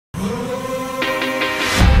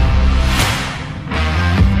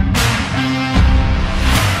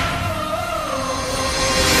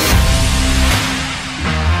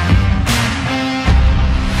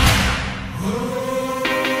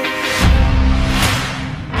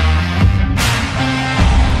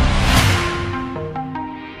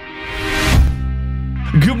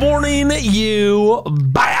you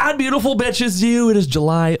bad, beautiful bitches, you. It is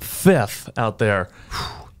July 5th out there.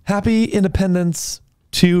 Happy Independence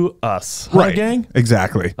to us. Right, gang?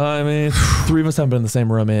 Exactly. I mean, 3 of us haven't been in the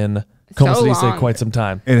same room in quite some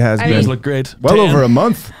time. It has been. You guys look great. Well over a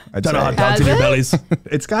month, I'd Don't say. know how dogs in your bellies.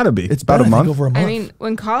 It's got to be. It's about been, a month. over a month. I mean,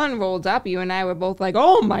 when Colin rolled up, you and I were both like,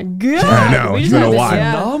 "Oh my god!" I know. It's been a while.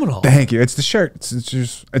 Phenomenal. Thank you. It's the shirt.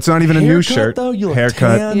 It's not even a new shirt. Though, you look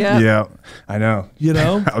Haircut. tan. Yeah, I know. You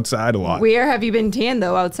know, outside a lot. Where have you been tan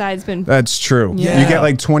though? Outside's been. That's true. Yeah. You get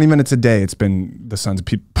like 20 minutes a day. It's been the sun's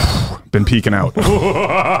been peeking out.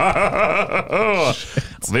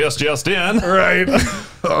 This just in. Right.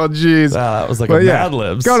 Oh jeez. That was like a Mad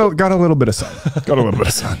Libs. Got a little bit of sun. Got a little bit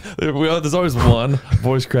of sun. There's always one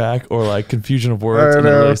voice crack or like confusion of words, and it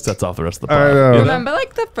really sets off the rest of the pod. Remember,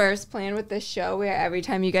 like the first plan with this show, where every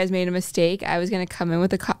time you guys made a mistake, I was gonna come in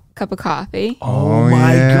with a cup of coffee. Oh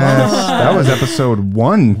my gosh. That was episode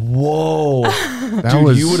 1. Whoa.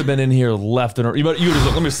 Dude, you would have been in here left and right. You would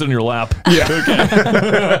have let me sit in your lap. Yeah.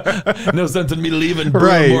 Okay. No sense in me leaving,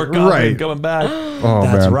 brewing more coffee and coming back. Oh,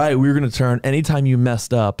 that's man. right. We were going to turn, anytime you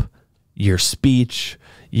messed up your speech,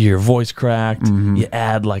 your voice cracked, you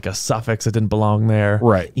add like a suffix that didn't belong there.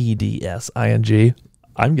 Right. EDSING.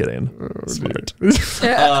 I'm getting smart.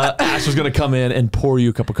 Ash was going to come in and pour you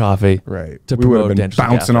a cup of coffee. Right. To We would have promote been Dangerous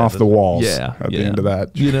bouncing Cafe. off the walls at the end of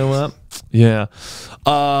that. You know what? Yeah.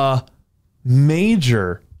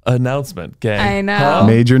 Major announcement, gang. I know. Huh?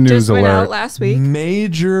 Major news Just went alert. out last week.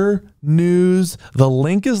 Major news. The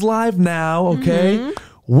link is live now, okay?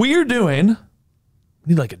 We're doing,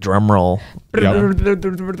 need like a drum roll.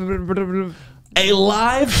 A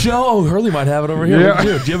live show. Oh, Hurley might have it over here. Yeah. Do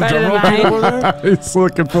you have a Better drum roll than kit over there? It's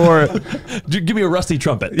looking for it. Give me a rusty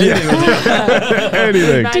trumpet. Yeah.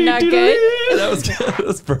 Anything. Mine not good. That was good.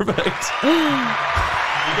 That's perfect.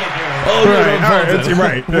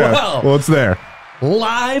 Right. Yeah. Well, it's there.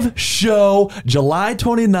 Live show, July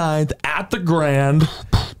 29th at the Grand.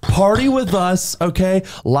 Party with us, okay?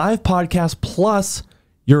 Live podcast plus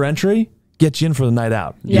your entry gets you in for the night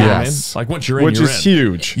out. You know what I mean? Like once you're in, Which you're is in.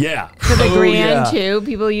 huge. Yeah. For the grand yeah. too,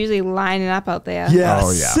 people usually lining up out there. Yeah, Oh,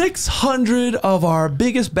 yeah. 600 of our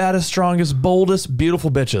biggest, baddest, strongest, boldest, beautiful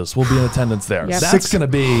bitches will be in attendance there. Yep. That's going to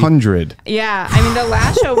be 100. Yeah, I mean the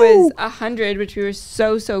last show was 100, which we were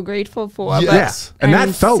so grateful for. Yes. But, And I that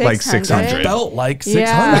mean, felt like 600. felt like 600.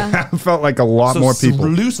 Yeah. It felt like a lot So more people.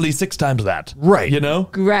 loosely 6 times that. Right. You know?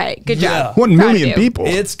 Great, good job. 1 Proud of million you. people.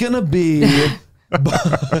 It's going to be...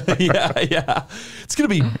 yeah. It's going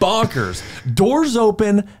to be bonkers. Doors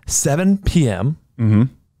open 7 p.m. Mm-hmm.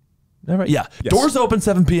 Yeah. Yes. Doors open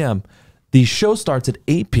 7 p.m. The show starts at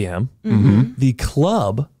 8 p.m. The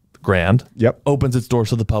club, Grand, opens its doors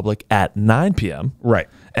to the public at 9 p.m. Right.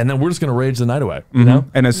 And then we're just going to rage the night away, you know?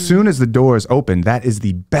 And as soon as the doors open, that is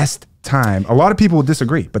the best time. A lot of people will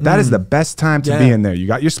disagree, but that is the best time to be in there. You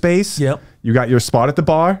got your space. Yep. You got your spot at the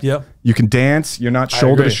bar. Yep. You can dance. You're not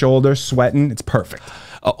shoulder to agree. shoulder sweating. It's perfect.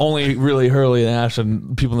 Only really Hurley and Ash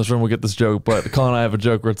and people in this room will get this joke, but Colin and I have a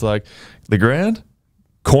joke where it's like, the Grand,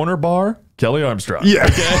 corner bar, Kelly Armstrong. Yeah.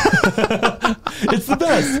 It's the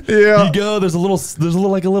best. Yeah. You go, there's a little it's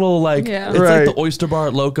like Yeah. it's Right. like the oyster bar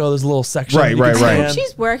at Loco. There's a little section. Right, you can right. stand.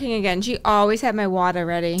 She's working again. She always had my water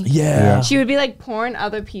ready. Yeah. She would be like pouring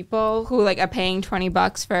other people who like are paying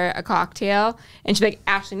 $20 for a cocktail, and she'd be like,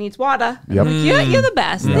 "Ashley needs water." I'm Yep. like, you're the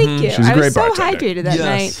best. Thank you. She's a I great was so bartender. hydrated that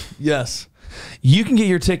night. Yes. You can get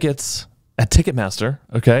your tickets at Ticketmaster,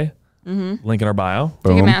 okay? Link in our bio.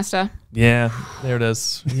 Ticketmaster. Yeah, there it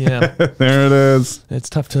is. Yeah. There it is. It's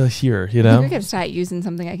tough to hear, you I know? gotta start using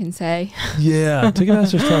something I can say. Yeah.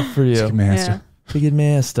 Ticketmaster's tough for you. Master.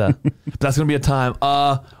 Ticketmaster. But that's going to be a time.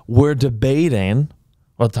 We're debating.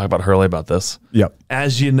 We'll talk about Hurley about this. Yep.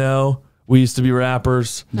 As you know, we used to be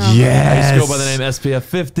rappers. Yes. I used to go by the name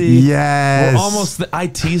SPF50. Yes. We're almost. I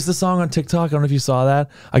teased the song on TikTok. I don't know if you saw that.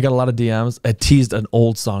 I got a lot of DMs. I teased an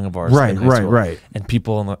old song of ours. Right, in high school. right. And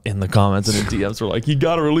people in the comments and in DMs were like, "You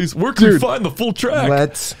got to release. Where can we find the full track?"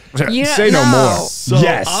 Let's You say no don't know. more. So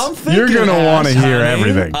yes. I'm thinking, You're going to want to Ash, hear honey,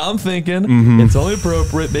 everything. I'm thinking it's only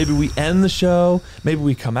appropriate. Maybe we end the show. Maybe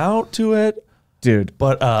we come out to it. Dude.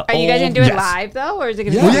 But Are you guys gonna do it live though, or is it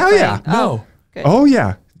gonna be? Yeah, recorded? yeah. No. Good. Oh,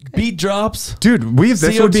 yeah. Beat drops. Dude,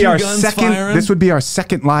 this would be CO2 our guns second. firing. This would be our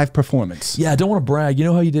second live performance. Yeah, I don't want to brag. You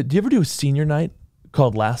know how you did? Do you ever do a senior night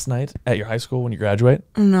called Last Night at your high school when you graduate?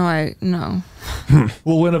 No.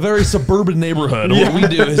 Well, in a very suburban neighborhood, what we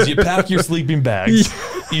do is you pack your sleeping bags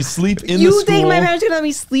You sleep in the You school. think my parents are gonna let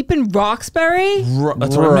me sleep in Roxbury?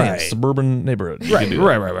 That's what I mean. Right. Suburban neighborhood. You Right, can do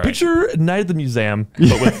that. right. Picture Night at the Museum,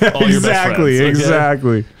 but with all your best friends. Okay?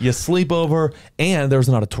 Exactly. You sleep over, and there was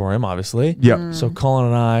an auditorium, obviously. Yep. So Colin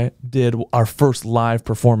and I did our first live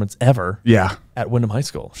performance ever Yeah. at Wyndham High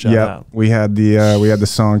School. Shout Yep. out. We had the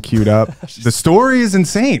song queued up. The story is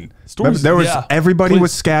insane. Story's- There was yeah. everybody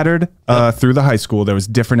was Please. scattered through the high school. There was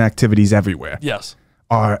different activities everywhere. Yes.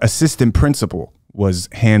 Our assistant principal was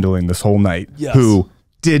handling this whole night, Yes. who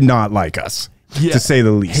did not like us, Yeah. to say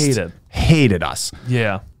the least. Hated us.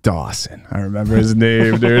 Yeah. Dawson. I remember his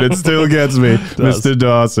name, dude. It still gets me. Mr.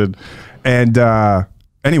 Dawson. And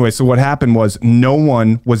anyway, so what happened was no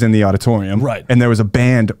one was in the auditorium. Right. And there was a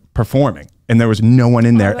band performing. And there was no one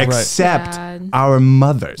in there that's except sad. our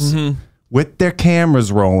mothers with their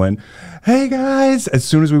cameras rolling. Hey, guys. As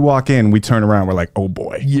soon as we walk in, we turn around. We're like, oh,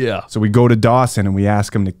 boy. Yeah. So we go to Dawson and we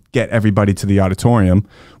ask him to get everybody to the auditorium,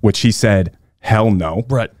 which he said, hell no.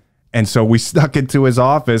 Right. And so we snuck into his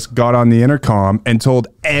office, got on the intercom, and told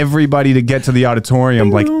everybody to get to the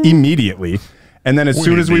auditorium like immediately. And then as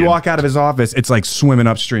soon as we walk out of his office, it's like swimming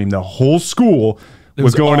upstream. The whole school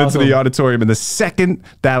was going into the auditorium. And the second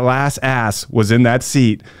that last ass was in that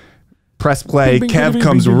seat, press play, Kev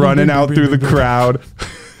comes running out through the crowd.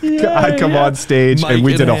 I come on stage Mic and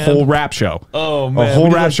we in did a hand. whole rap show. Oh, man. A whole We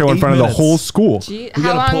did rap like show in 8 front of the minutes. whole school. Gee, We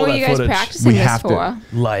how gotta long pull were that you guys footage. practicing We this have to. for?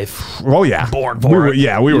 Life. Oh, yeah. Born we for were, it.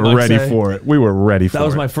 Yeah, we You were might ready say. for it. We were ready for it. That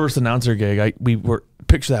was my first announcer gig. We were,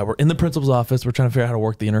 picture that. We're in the principal's office. We're trying to figure out how to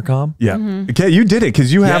work the intercom. Yeah. Okay, you did it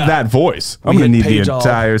because you have Yeah. that voice. I'm We going to hit need the page all-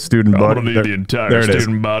 entire student body. I'm gonna need the entire There it is.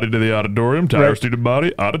 student body to the auditorium. Entire Right. student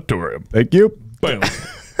body, auditorium. Thank you. Bam.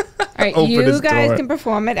 All right, Open you his guys door. can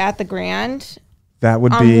perform it at the Grand That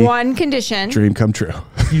would on be one condition. dream come true.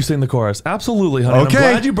 You sing the chorus. Absolutely, honey. Okay. I'm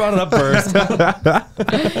glad you brought it up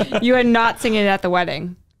first. You are not singing it at the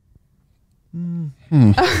wedding.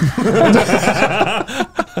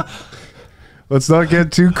 Let's not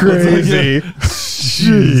get too crazy.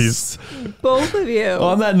 Jeez. Both of you.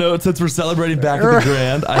 On that note, since we're celebrating back at the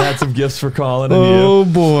Grand, I had some gifts for Colin and Oh you.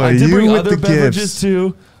 boy, I did you bring with other the beverages gifts.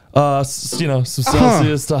 too. Some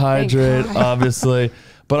Celsius to hydrate, obviously.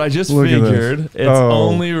 But I just Look at this. figured it's Oh,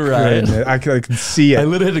 only right. goodness. I can see I it.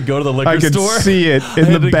 literally had to go to the liquor I can store. see it I in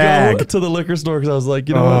had the to bag. go to the liquor store because I was like,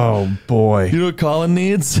 you know what? Oh boy, You know what Colin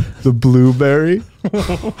needs? the blueberry.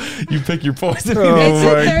 You pick your poison. Oh, it's the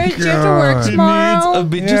my third. You have to work God. He tomorrow. needs a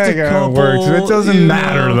beat, Yeah, just I a gotta couple. work, so it doesn't you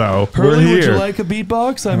matter, know. though. Hurley, We're would you here. like a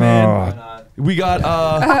beatbox? I mean, Oh. we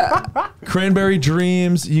got cranberry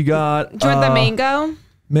dreams. You got Do you want the mango?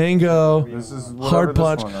 mango, This is hard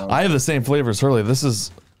punch. I have the same flavor as Hurley. This is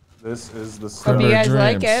the Hope you guys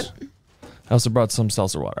like dreams. it. I also brought some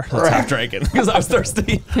seltzer water. That's half drinking because I was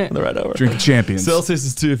thirsty. On the right over. Drink champions. Celsius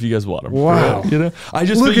is 2 if you guys want them. Wow. You know, I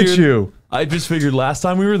just Look figured, at you. I just figured last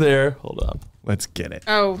time we were there. Hold on. Let's get it.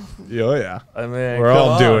 Oh, Oh yeah, I mean, we're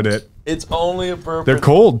all come on. doing it. It's only a perfect. They're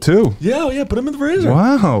cold too. Yeah, yeah. Put them in the freezer.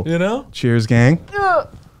 Wow. You know. Cheers, gang.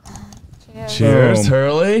 Cheers, Boom.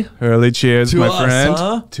 Hurley. Early cheers, To my us, friend.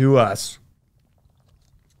 huh? To us.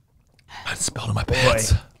 I spilled on my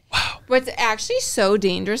pants. what's actually so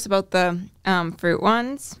dangerous about the fruit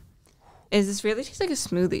ones is this really tastes like a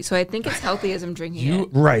smoothie. So I think it's healthy as I'm drinking it.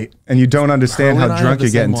 Right. And you don't understand Hurley and how I drunk have you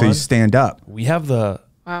the get same until you one. stand up. We have the.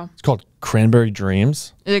 Wow, It's called Cranberry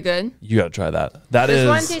Dreams. is it good? You gotta try that. That This is.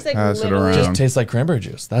 one tastes like Pass it literally. around. just tastes like cranberry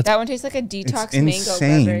juice. That's. That one tastes like a detox mango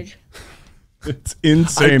insane. beverage. It's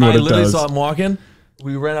insane I what it literally does. saw him walking.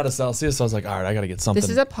 We ran out of Celsius, so I was like, all right, I gotta get something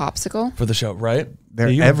This is a popsicle. for the show, right? They're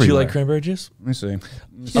Do you everywhere. like cranberry juice? Let me see.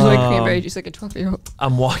 She's like cranberry juice like a 12-year-old,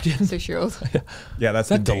 I'm walking. 6-year-old. Yeah, that's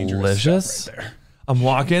That the dangerous delicious. stuff right there. I'm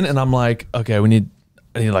walking and I'm like, okay, I need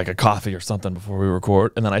like a coffee or something before we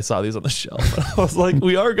record. And then I saw these on the shelf. And I was like,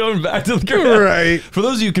 we are going back to the Grand. Right. For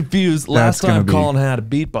those of you confused, last gonna time be- Colin had a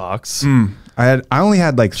beatbox. I only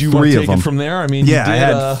had like Do you want 3 to of take them. it from there? I mean, you Yeah, I did,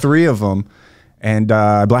 had 3 of them, and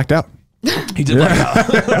I blacked out. He did like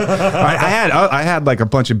I had like a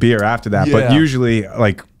bunch of beer after that, but Yeah. usually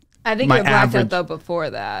like I think My you were blacked average- out though before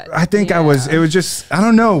that. I think I was. It was just I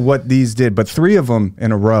don't know what these did, but 3 of them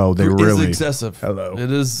in a row they It's really excessive. Hello.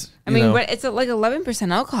 It is. I mean, but it's like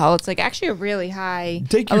 11% alcohol. It's like actually a really high.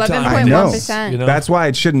 Take your time. I know. 11.1%. You know? That's why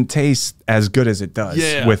it shouldn't taste as good as it does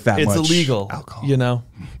Yeah, with that it's much illegal. alcohol. You know.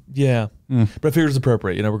 Yeah, but I figured it's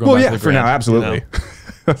appropriate. You know, we're going. Well, back yeah, to the for now, Grand, absolutely. You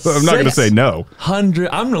know? I'm not going to say no. 100.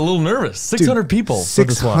 I'm a little nervous. 600 people. for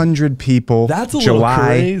this one. 600 people. That's a July. little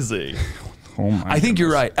crazy. Oh my I think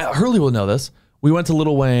you're right. Hurley will know this. We went to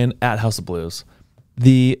Little Wayne at House of Blues.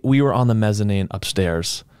 We were on the mezzanine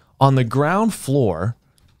upstairs. On the ground floor,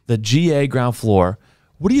 the GA ground floor,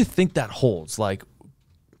 what do you think that holds? Like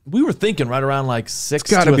we were thinking right around like 6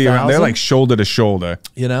 Got to to be around. 1,000. They're like shoulder to shoulder.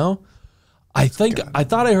 You know, I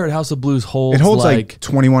thought I heard House of Blues holds. It holds like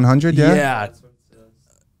 2,100. Yeah. Yeah.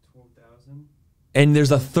 And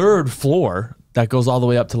there's a third floor that goes all the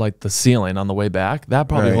way up to like the ceiling on the way back. That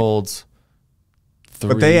probably Right. holds 3,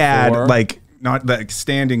 But they 4. add like not like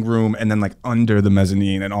standing room and then like under the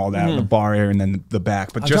mezzanine and all that, the bar area and then the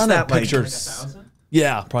back. But I'm just trying to that like picture.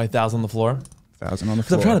 Yeah, probably 1,000 on the floor. 1,000 on the 'Cause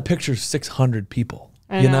floor. I'm trying to picture 600 people.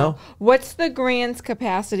 I You know? What's the Grand's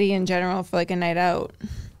capacity in general for like a night out?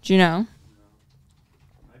 Do you know?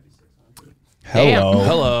 Hello.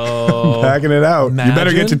 Hello. Packing it out. You better get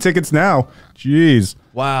Imagine. your tickets now. Jeez.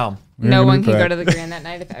 Wow. No gonna one be can go packed. to the Grand that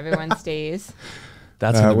night if everyone stays.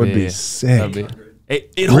 That's That gonna would be sick.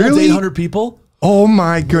 It holds Really? 800 people. Oh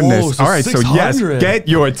my goodness. Whoa, so all right. So yes, 600. get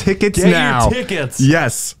your tickets Get now. your tickets.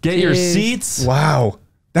 Yes. Get your Jeez. seats. Wow.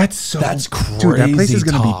 That's Dude, that place place is is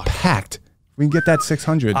going to talk. be packed. We can get that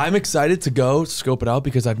 600. I'm excited to go scope it out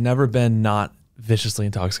because I've never been not viciously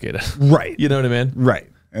intoxicated. Right. You know what I mean? Right.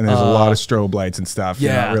 And there's a lot of strobe lights and stuff.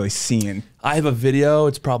 You're yeah. not really seeing. I have a video.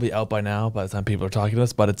 It's probably out by now by the time people are talking to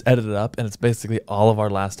us, but it's edited up and it's basically all of our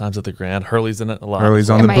last times at the Grand. Hurley's in it a lot. Hurley's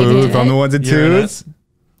on Am the I in booth, it? on the ones and You're in twos. it?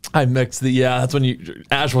 I mixed that's when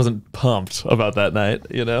Ash wasn't pumped about that night,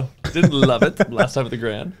 you know? Didn't love it last time at the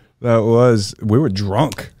Grand. We were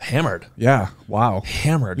drunk. Hammered. Yeah. Wow.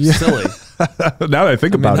 Hammered. Silly. Now that I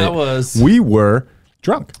think about that it, was- we were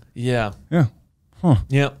drunk. Yeah. Yeah.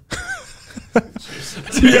 Yep.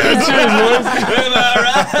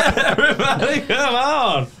 Everybody, come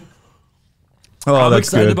on. Oh, I'm that's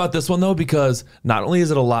excited good. about this one though because not only is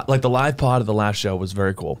it a lot like the live pod of the last show was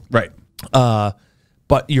very cool, Right.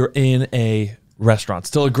 but you're in a restaurant,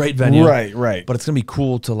 still a great venue, Right. But it's gonna be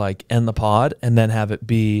cool to like end the pod and then have it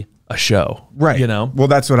be a show, Right. You know, Well,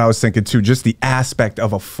 that's what I was thinking too. Just the aspect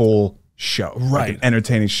of a full show, like Right. an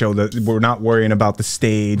entertaining show that we're not worrying about the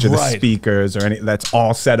stage or the Right. speakers or any. That's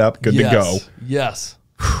all set up, good to go. Yes.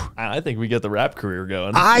 I think we get the rap career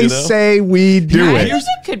going. I you know? say we do I it. think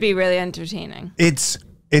it could be really entertaining. It's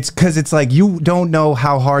because it's like you don't know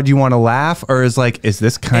how hard you want to laugh, or is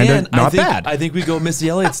this kind And of not I think, bad? I think we go Missy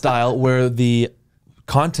Elliott style, where the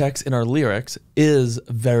context in our lyrics is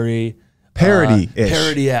very Parody-ish.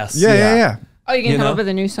 parody-esque. Yeah. Oh, you can You come know? up with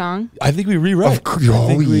a new song? I think we rewrite. Of course.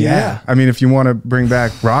 Oh yeah. I mean, if you want to bring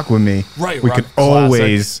back Rock With Me, Right, we rock could classic.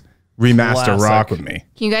 always remaster Classic. Rock With Me.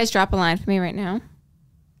 Can you guys drop a line for me right now?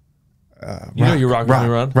 You know you rock with me,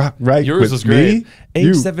 Ron. Rock right Yours with was great. me. Age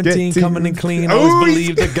You 17, get coming in clean. Oh, Always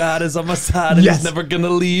believe that God is on my side and Yes. he's never gonna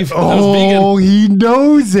leave. That Oh, was he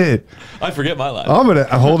knows it. vegan. I forget my line. I'm gonna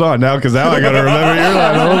hold on now because now I gotta remember your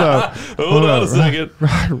line. Hold up. Hold on a second.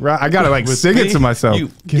 I gotta like With sing me, it to myself.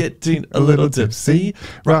 You getting a little tipsy.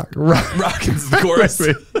 Rock. Rockin's the chorus.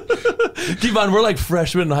 Keep on. We're like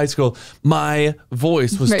freshmen in high school. My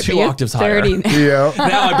voice was Right, but 2 you're octaves higher. 30 now. Yeah.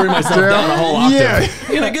 Now I bring myself down a whole octave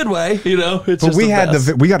Yeah. in a good way. You know, it's But just we the had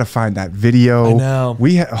best. we got to find that video. I know.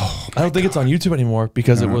 We had. Oh, I don't think it's on YouTube anymore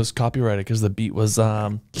because it was copyrighted because the beat was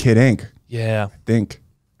Kid Ink. yeah. Think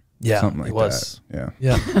Yeah, something like it was. that.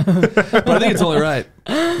 Yeah. Yeah. But I think it's only right.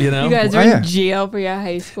 You know? You guys are Oh, yeah. in jail for your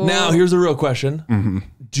high school. Now, here's a real question.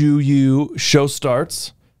 Do you, show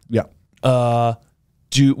starts, Yeah.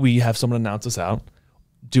 do we have someone announce us out?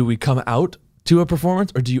 Do we come out to a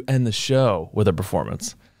performance or do you end the show with a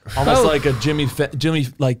performance? Almost like a Jimmy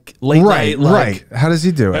like late Right. night. Like, Right. How does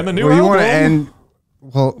he do it? And the new well, you want to album. end.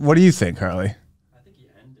 Well, what do you think, Harley? I think you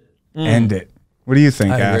end it. End it. What do you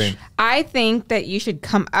think, I Ash? agree. I think that you should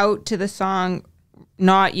come out to the song,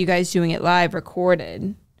 not you guys doing it live,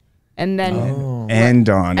 recorded, and then End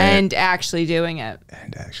on it. and actually doing it.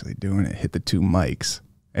 And actually doing it. Hit the 2 mics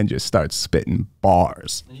and just start spitting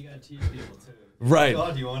bars. You gotta tease people too. Right.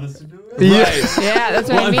 Oh, do you want us to do it? Right. Yeah, that's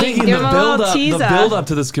what Well, I I'm mean. thinking Give the them a build little up. teaser. The build up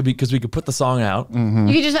to this could be because we could put the song out.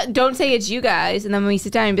 You could just don't say it's you guys, and then when we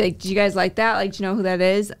sit down and be like, "Did you guys like that? Like, do you know who that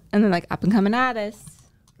is?" And then like up and coming artists,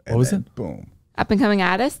 And was then Boom. up and coming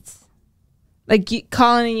artists, like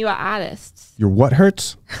Colin and you are artists. Your what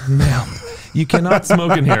hurts? Ma'am, you cannot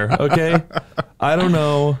smoke in here, okay? I don't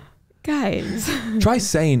know. Guys, Try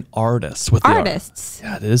saying artists with the R. artists.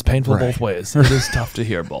 Yeah, it is painful Right. both ways. It is tough to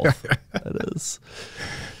hear both. It is.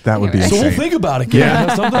 That would be So So we'll insane. think about it. Kid. Yeah,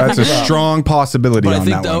 That's something to that's a think about. strong possibility But I on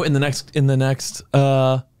think that though, one. in the next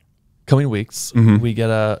coming weeks, we get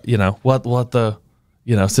a we'll have to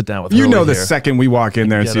sit down with You Hurley know, the here. second we walk in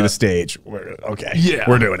there and Get see a- the stage, we're okay. Yeah,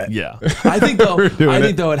 we're doing it. Yeah, I think though. We're doing I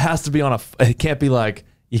think it. though it has to be on a. It can't be like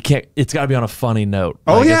you can't. It's got to be on a funny note.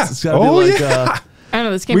 Oh, Like, yeah. it's gotta Oh, be like, yeah. I don't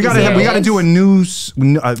know. This can't We be gotta serious. do a new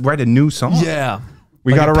write a new song. yeah.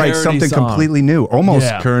 We Like got to a write parody something song. completely new, almost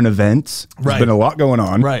Yeah. current events. There's Right. been a lot going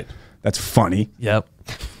on. Right. That's funny. Yep.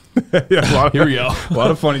 Yeah, a lot of, Here we go. A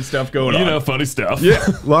lot of funny stuff going on. You know, funny stuff. Yeah,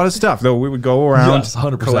 a lot of stuff. Though we would go around, Yes,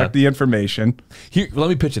 100%. collect the information. Here, let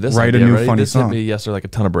me pitch you this. Write a idea, new ready? funny this song. hit me yesterday like a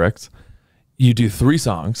ton of bricks. You do 3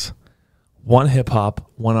 songs, 1 hip hop,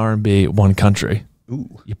 1 R&B, 1 country. Ooh.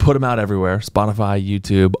 You put them out everywhere, Spotify,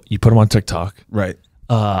 YouTube. You put them on TikTok. Right.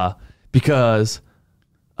 Because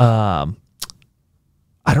I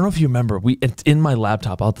don't know if you remember, it's in my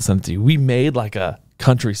laptop. I'll have to send it to you. We made like a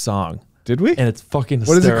country song, Did we? and it's fucking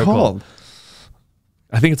What hysterical. is it called?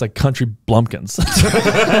 I think it's like Country Blumpkins.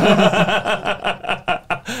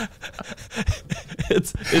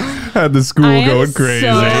 it's Had the school I am going crazy.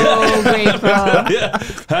 so grateful.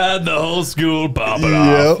 Had the whole school popping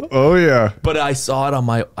off. Yeah. Oh yeah. But I saw it on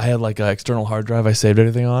I had like an external hard drive I saved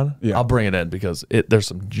everything on. Yeah. I'll bring it in because there's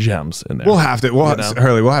some gems in there. We'll have to. know?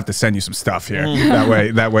 Hurley, we'll have to send you some stuff here.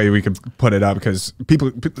 That way we can put it up because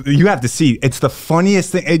people, you have to see. It's the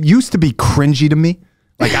funniest thing. It used to be cringy to me.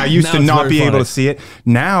 Like I used Now to it's not very be able funny. to see it.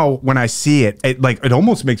 Now when I see it, it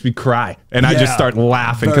almost makes me cry, and I just Yeah. start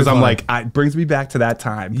laughing Very because I'm funny. like, it brings me back to that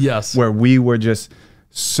time. Yes. where we were just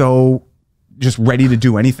ready to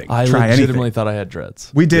do anything, I try legitimately anything. thought I had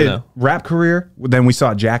dreads. We did you know? rap career. Then we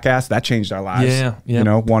saw Jackass. That changed our lives. Yeah, yeah. You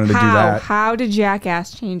know, wanted to do that. How did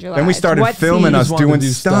Jackass change your life? Then we started filming scene? us Just wanted to doing do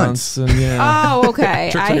stunts. and yeah. Oh, okay.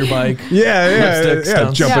 Tricks on your bike. Yeah, Lipstick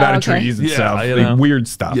stunts. jumping Yeah, out of okay. trees and Yeah, stuff, you like know. weird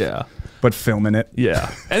stuff. Yeah. But filming it.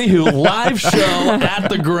 Yeah. Anywho, live show at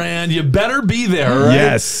the Grand. You better be there, right?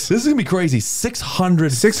 Yes. This is gonna be crazy.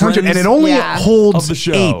 600. 600, and friends it only Yeah. holds of the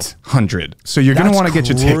show. 800. So you're gonna That's want to get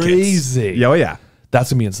your tickets. crazy. Yeah, oh yeah.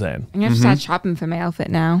 That's gonna be insane. I'm gonna have to start shopping for my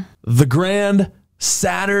outfit now. The Grand,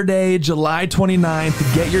 Saturday, July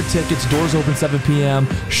 29th. Get your tickets. Doors open 7 p.m.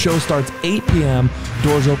 Show starts 8 p.m.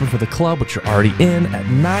 Doors open for the club, which you're already in, at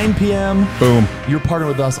 9 p.m. Boom. You're partnering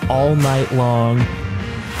with us all night long.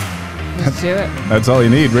 Let's do it. That's all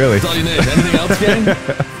you need, really. That's all you need. Anything else, gang?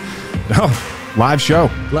 Oh, live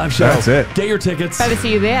show. Live show. That's it. Get your tickets. Better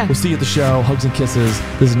see you there. We'll see you at the show. Hugs and kisses.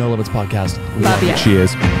 This is No Limits Podcast. Love ya.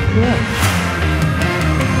 Cheers. Yeah.